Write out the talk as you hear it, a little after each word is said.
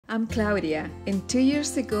I'm Claudia, and 2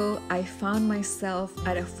 years ago I found myself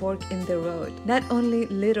at a fork in the road. Not only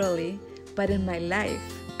literally, but in my life,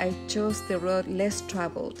 I chose the road less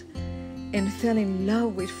traveled and fell in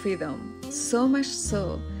love with freedom, so much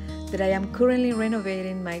so that I am currently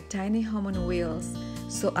renovating my tiny home on wheels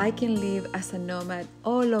so I can live as a nomad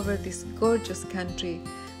all over this gorgeous country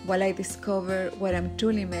while I discover what I'm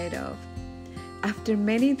truly made of. After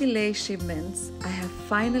many delayed shipments, I have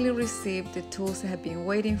finally received the tools I have been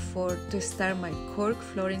waiting for to start my Cork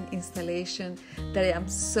flooring installation that I am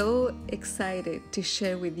so excited to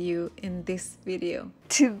share with you in this video.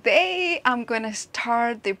 Today, I'm gonna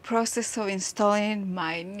start the process of installing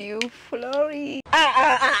my new flooring.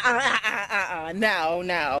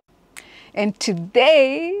 No. And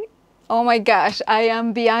today, oh my gosh, I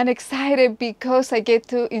am beyond excited because I get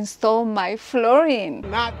to install my flooring.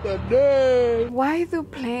 Not today! Why do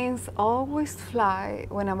planes always fly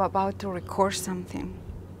when I'm about to record something?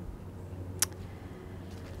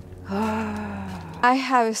 I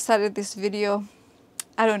have started this video,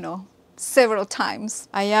 I don't know, several times.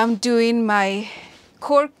 I am doing my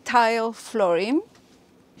Cork tile flooring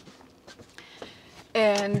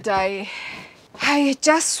and I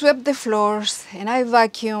just swept the floors and I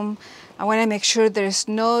vacuum. I want to make sure there's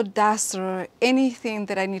no dust or anything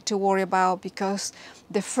that I need to worry about because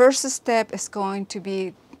the first step is going to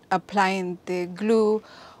be applying the glue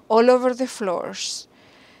all over the floors.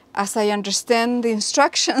 As I understand the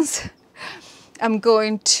instructions, I'm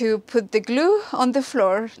going to put the glue on the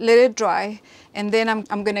floor, let it dry, and then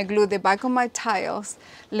I'm going to glue the back of my tiles,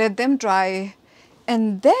 let them dry,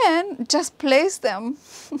 and then just place them.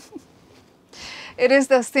 It is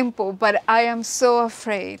that simple, but I am so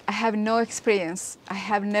afraid. I have no experience. I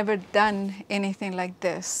have never done anything like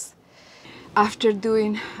this. After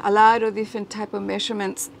doing a lot of different type of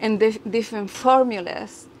measurements and different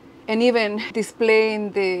formulas, and even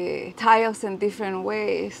displaying the tiles in different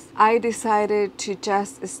ways, I decided to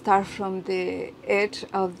just start from the edge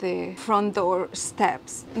of the front door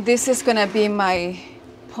steps. This is gonna be my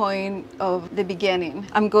point of the beginning.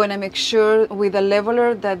 I'm gonna make sure with a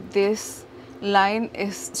leveler that this line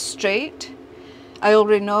is straight. I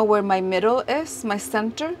already know where my middle is, my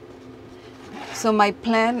center. So my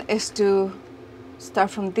plan is to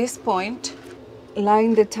start from this point,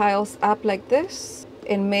 line the tiles up like this,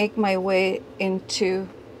 and make my way into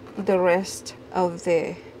the rest of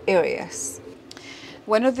the areas.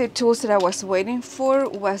 One of the tools that I was waiting for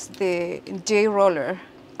was the J-roller.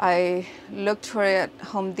 I looked for it at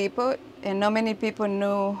Home Depot, and not many people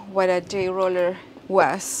knew what a J-roller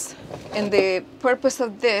was. And the purpose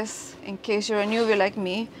of this, in case you're a newbie like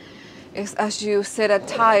me, is as you set a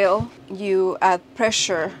tile, you add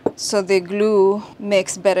pressure so the glue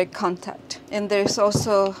makes better contact. And there's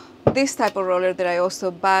also this type of roller that I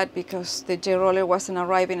also bought because the J roller wasn't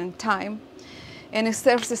arriving in time. And it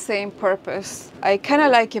serves the same purpose. I kind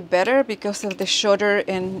of like it better because of the shorter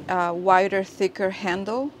and wider, thicker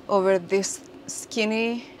handle over this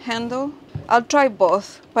skinny handle. I'll try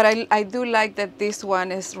both, but I do like that this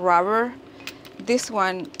one is rubber. This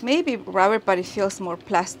one may be rubber, but it feels more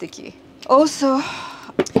plasticky. Also,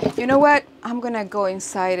 you know what? I'm gonna go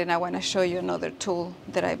inside and I wanna show you another tool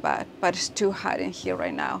that I bought, but it's too hot in here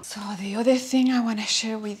right now. So the other thing I wanna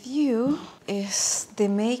share with you is the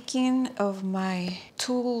making of my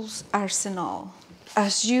tools arsenal.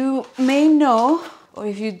 As you may know, or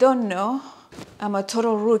if you don't know, I'm a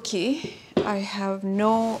total rookie. I have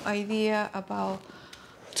no idea about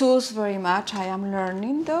tools very much. I am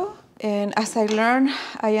learning though. And as I learn,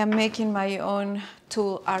 I am making my own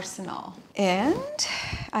tool arsenal. And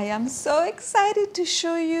I am so excited to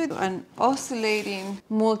show you an oscillating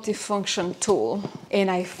multifunction tool. And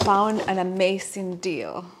I found an amazing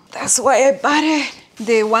deal. That's why I bought it.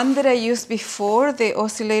 The one that I used before, the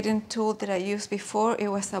oscillating tool that I used before, it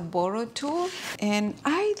was a borrowed tool. And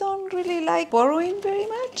I don't really like borrowing very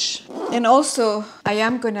much. And also, I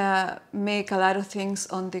am gonna make a lot of things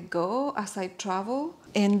on the go as I travel.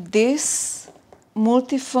 And this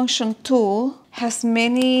multifunction tool has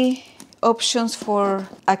many options for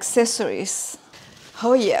accessories.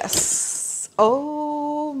 Oh yes.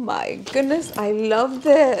 Oh my goodness, I love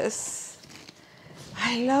this.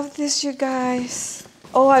 I love this, you guys.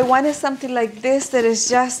 Oh, I wanted something like this that is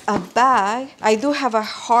just a bag. I do have a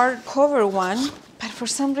hardcover one, but for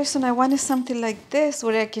some reason I wanted something like this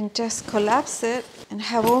where I can just collapse it and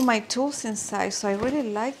have all my tools inside. So I really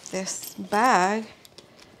like this bag.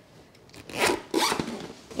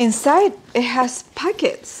 Inside it has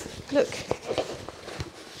pockets. Look,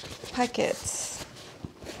 pockets.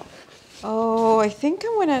 Oh, I think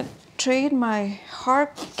I'm gonna trade my hard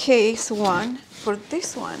case one for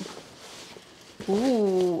this one.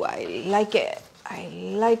 Ooh, I like it. I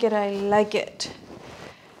like it, I like it.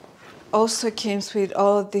 Also comes with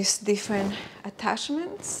all of these different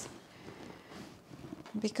attachments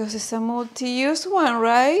because it's a multi-use one,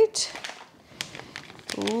 right?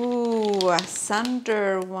 Ooh, a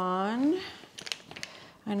sander one.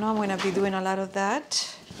 I know I'm gonna be doing a lot of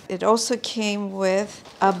that. It also came with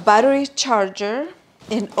a battery charger,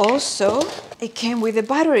 and also it came with a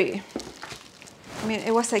battery. I mean,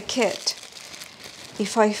 it was a kit.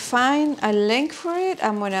 If I find a link for it,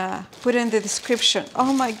 I'm gonna put it in the description.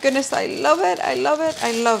 Oh my goodness, I love it, I love it,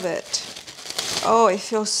 I love it. Oh, it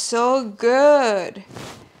feels so good.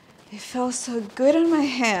 It feels so good in my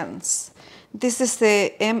hands. This is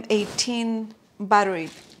the M18 battery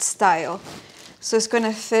style. So it's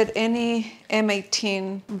gonna fit any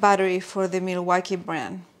M18 battery for the Milwaukee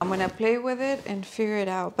brand. I'm gonna play with it and figure it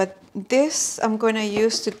out. But this I'm gonna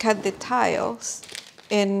use to cut the tiles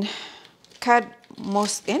and cut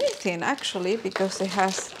most anything actually, because it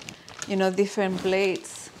has, you know, different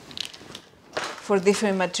blades for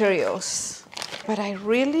different materials. But I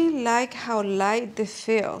really like how light this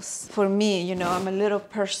feels. For me, you know, I'm a little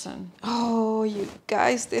person. Oh, you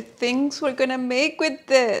guys, the things we're gonna make with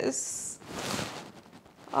this.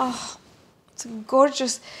 Oh, it's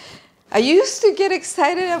gorgeous. I used to get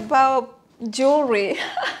excited about jewelry.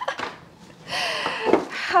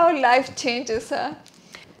 How life changes, huh?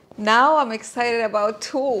 Now I'm excited about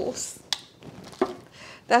tools.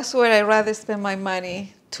 That's where I'd rather spend my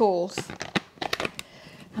money, tools.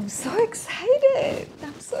 I'm so excited.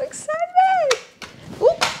 I'm so excited.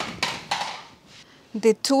 Oop.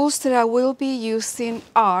 The tools that I will be using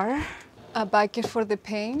are a bucket for the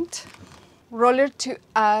paint, roller to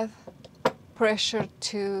add pressure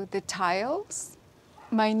to the tiles,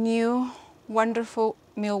 my new wonderful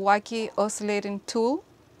Milwaukee oscillating tool,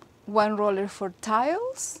 one roller for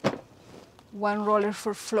tiles, one roller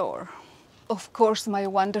for floor. Of course, my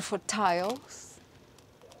wonderful tiles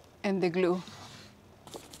and the glue.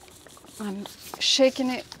 I'm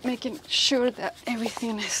shaking it, making sure that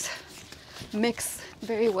everything is mixed,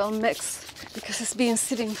 very well mixed, because it's been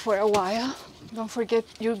sitting for a while. Don't forget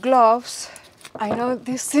your gloves. I know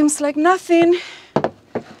this seems like nothing,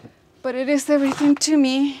 but it is everything to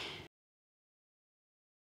me.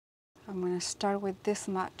 I'm gonna start with this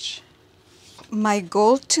much. My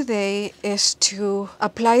goal today is to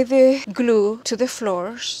apply the glue to the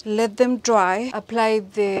floors, let them dry, apply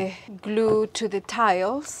the glue to the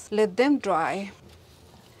tiles, let them dry,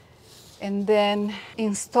 and then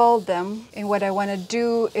install them. And what I want to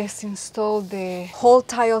do is install the whole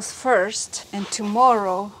tiles first, and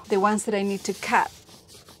tomorrow the ones that I need to cut.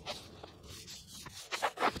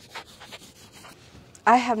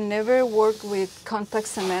 I have never worked with contact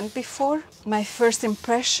cement before. My first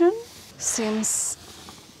impression seems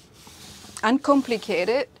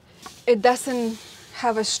uncomplicated. It doesn't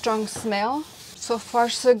have a strong smell. So far,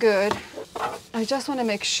 so good. I just want to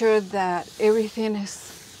make sure that everything is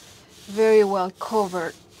very well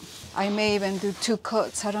covered. I may even do 2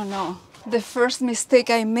 coats, I don't know. The first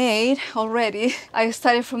mistake I made already, I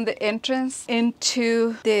started from the entrance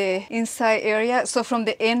into the inside area. So from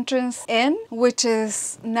the entrance in, which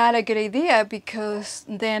is not a good idea because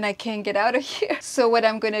then I can't get out of here. So what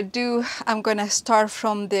I'm gonna do, I'm gonna start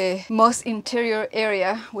from the most interior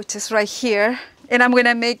area, which is right here. And I'm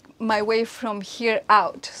gonna make my way from here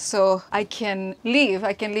out so I can leave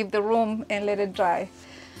the room and let it dry.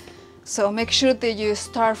 So make sure that you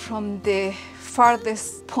start from the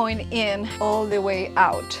farthest point in all the way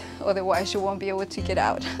out, otherwise you won't be able to get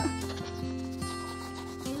out.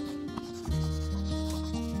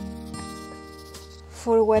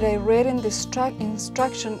 For what I read in the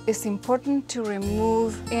instruction, it's important to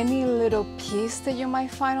remove any little piece that you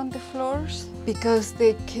might find on the floors because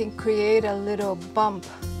they can create a little bump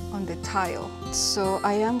on the tile. So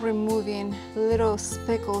I am removing little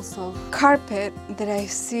speckles of carpet that I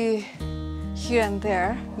see here and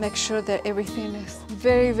there. Make sure that everything is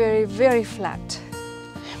very, very, very flat.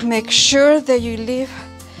 Make sure that you leave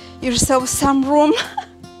yourself some room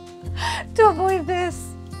to avoid this.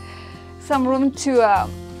 Some room to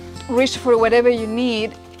reach for whatever you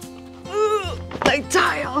need, like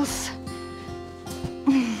tiles.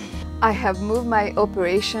 I have moved my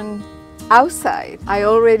operation outside. I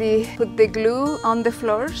already put the glue on the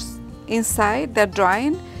floors inside, they're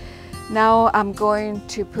drying. Now I'm going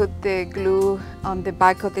to put the glue on the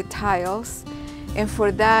back of the tiles, and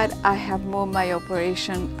for that I have moved my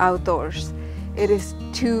operation outdoors. It is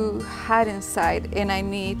too hot inside and I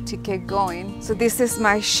need to get going. So this is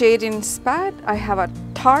my shading spot. I have a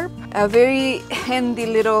tarp. A very handy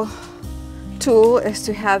little tool is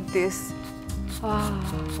to have this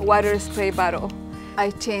water spray bottle.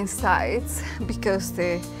 I changed sides because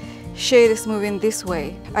the shade is moving this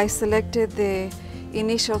way. I selected the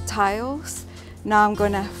initial tiles. Now I'm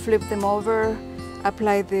gonna flip them over,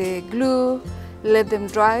 apply the glue, let them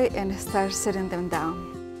dry, and start setting them down.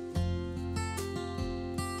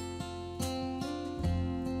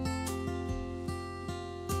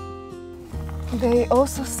 They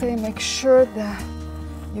also say make sure that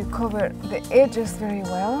you cover the edges very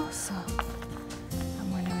well, so I'm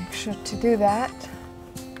going to make sure to do that.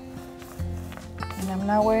 And I'm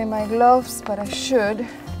not wearing my gloves, but I should.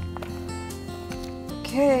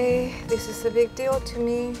 Okay, this is a big deal to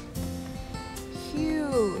me.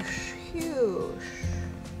 Huge, huge.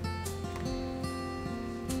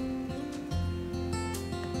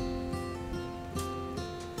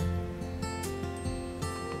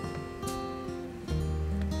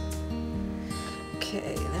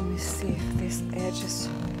 Okay, let me see if this edge is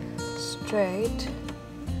straight.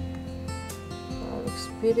 That looks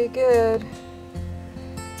pretty good.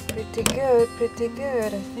 Pretty good, pretty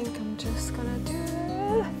good. I think I'm just gonna do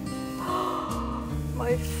it.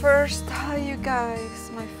 My first tile, you guys.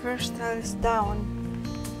 My first tile is down.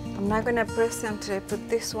 I'm not gonna press until I put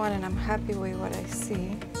this one, and I'm happy with what I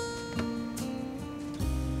see.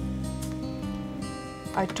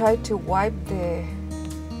 I tried to wipe the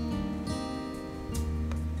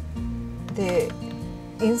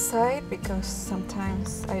inside because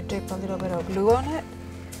sometimes I drip a little bit of glue on it.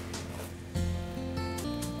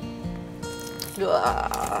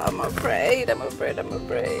 I'm afraid.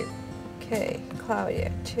 Okay,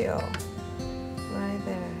 Claudia, chill. Right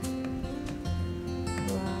there.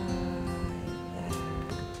 Right there.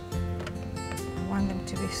 I want them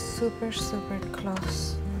to be super, super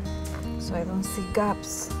close so I don't see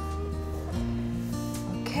gaps.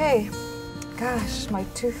 Okay. Gosh, my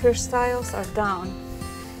two first tiles are down,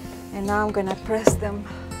 and now I'm gonna press them.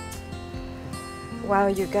 Wow,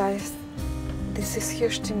 you guys, this is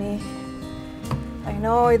huge to me. I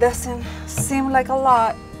know it doesn't seem like a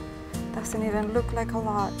lot, doesn't even look like a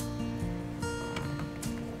lot,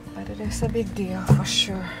 but it is a big deal for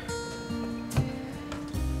sure.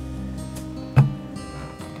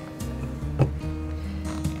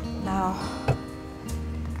 Now,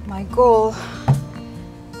 my goal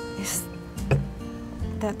is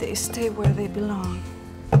that they stay where they belong.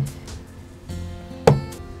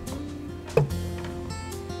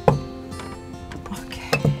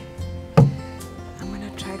 Okay, I'm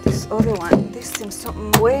gonna try this other one. This seems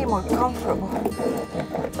something way more comfortable. I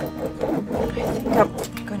think I'm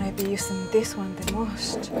gonna be using this one the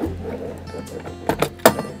most.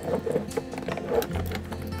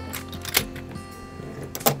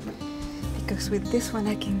 Because with this one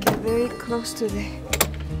I can get very close to the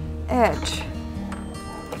edge.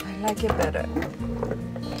 I like it better.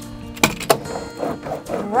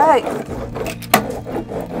 All right,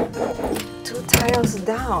 2 tiles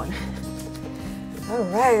down. All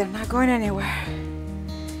right, they're not going anywhere.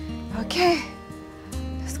 Okay,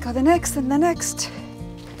 let's go the next and the next.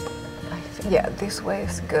 Yeah, this way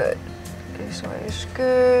is good. This way is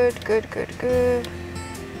good, good, good, good.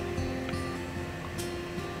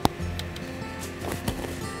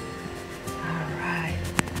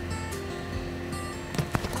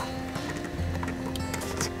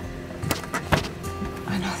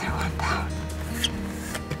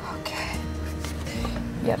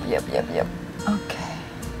 Yep. Okay.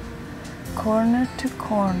 Corner to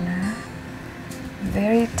corner.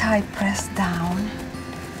 Very tight press down.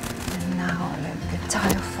 And now let the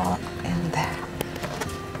tile fall in there.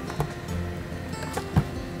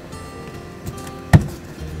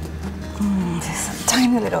 There's a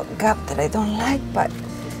tiny little gap that I don't like, but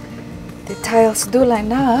the tiles do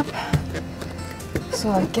line up.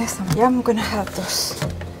 So I guess I'm gonna have those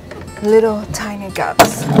little tiny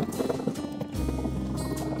gaps.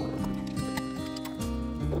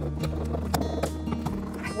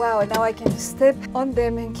 Wow, now I can step on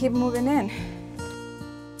them and keep moving in.